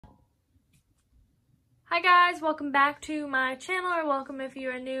Hi guys, welcome back to my channel, or welcome if you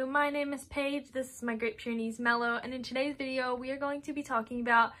are new. My name is Paige, this is my Great Pyrenees Mellow, and in today's video we are going to be talking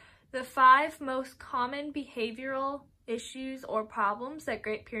about the 5 most common behavioral issues or problems that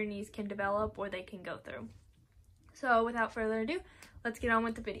Great Pyrenees can develop or they can go through. So without further ado, let's get on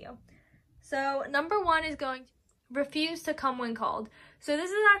with the video. So number 1 is going to refuse to come when called. So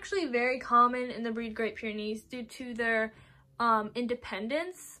this is actually very common in the breed Great Pyrenees due to their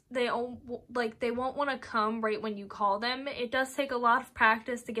independence. They won't want to come right when you call them. It does take a lot of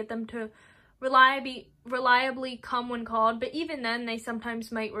practice to get them to reliably come when called, but even then they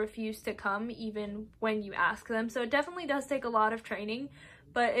sometimes might refuse to come even when you ask them. So it definitely does take a lot of training,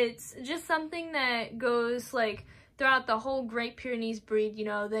 but it's just something that goes like throughout the whole Great Pyrenees breed. You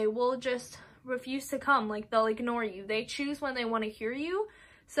know, they will just refuse to come, like they'll ignore you. They choose when they want to hear you.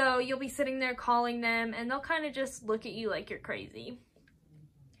 So you'll be sitting there calling them and they'll kind of just look at you like you're crazy.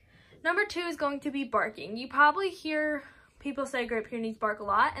 Number 2 is going to be barking. You probably hear people say Great Pyrenees bark a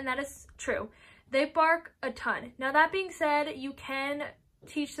lot, and that is true. They bark a ton. Now that being said, you can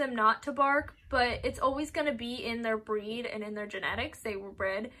teach them not to bark, but it's always going to be in their breed and in their genetics. They were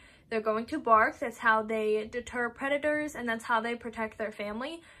bred. They're going to bark. That's how they deter predators, and that's how they protect their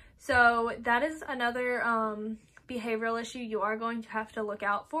family. So that is another behavioral issue you are going to have to look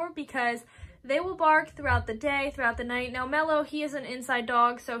out for, because they will bark throughout the day, throughout the night. Now Mellow, he is an inside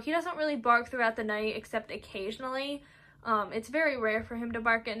dog, so he doesn't really bark throughout the night except occasionally. It's very rare for him to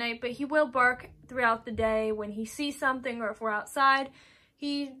bark at night, but he will bark throughout the day when he sees something, or if we're outside,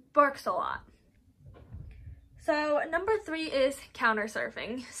 he barks a lot. So number 3 is counter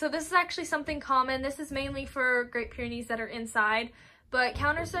surfing. So this is actually something common. This is mainly for Great Pyrenees that are inside. But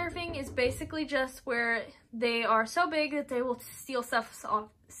counter surfing is basically just where they are so big that they will steal stuff off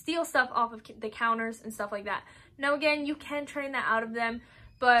of the counters and stuff like that. Now again, you can train that out of them,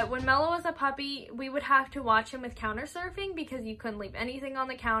 but when Mellow was a puppy, we would have to watch him with counter surfing because you couldn't leave anything on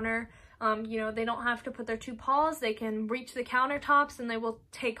the counter. You know, they don't have to put their 2 paws, they can reach the countertops and they will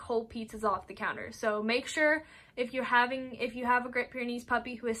take whole pizzas off the counter. So make sure if you have a Great Pyrenees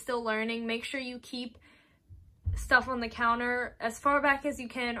puppy who is still learning, make sure you keep stuff on the counter as far back as you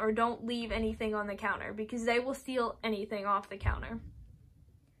can, or don't leave anything on the counter because they will steal anything off the counter.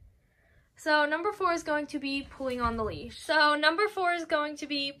 So number 4 is going to be pulling on the leash. Great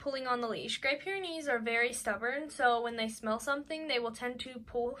Pyrenees are very stubborn, so when they smell something, they will tend to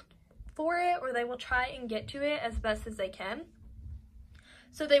pull for it, or they will try and get to it as best as they can.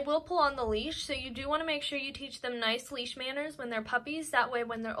 So they will pull on the leash, so you do want to make sure you teach them nice leash manners when they're puppies. That way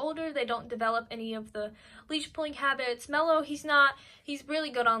when they're older, they don't develop any of the leash pulling habits. Mellow, he's really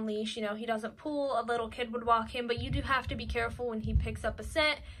good on leash. You know, he doesn't pull. A little kid would walk him, but you do have to be careful when he picks up a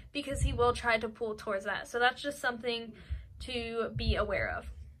scent because he will try to pull towards that. So that's just something to be aware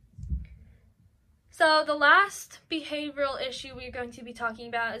of. So the last behavioral issue we're going to be talking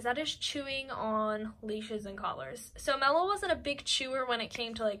about is chewing on leashes and collars. So Mellow wasn't a big chewer when it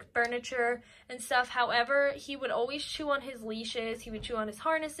came to like furniture and stuff. However, he would always chew on his leashes, he would chew on his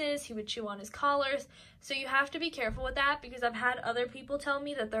harnesses, he would chew on his collars. So you have to be careful with that, because I've had other people tell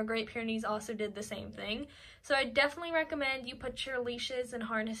me that their Great Pyrenees also did the same thing. So I definitely recommend you put your leashes and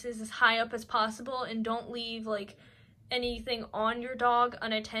harnesses as high up as possible and don't leave like anything on your dog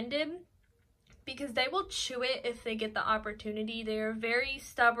unattended, because they will chew it if they get the opportunity. They are very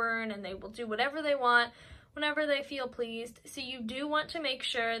stubborn and they will do whatever they want whenever they feel pleased. So you do want to make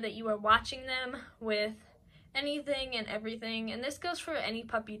sure that you are watching them with anything and everything, and this goes for any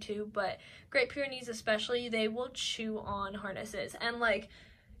puppy too, but Great Pyrenees especially, they will chew on harnesses, and like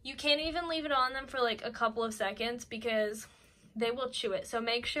you can't even leave it on them for like a couple of seconds because they will chew it. So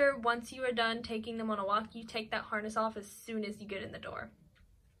make sure once you are done taking them on a walk, you take that harness off as soon as you get in the door.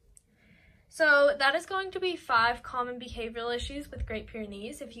 So that is going to be 5 common behavioral issues with Great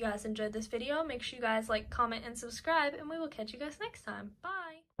Pyrenees. If you guys enjoyed this video, make sure you guys like, comment, and subscribe, and we will catch you guys next time. Bye!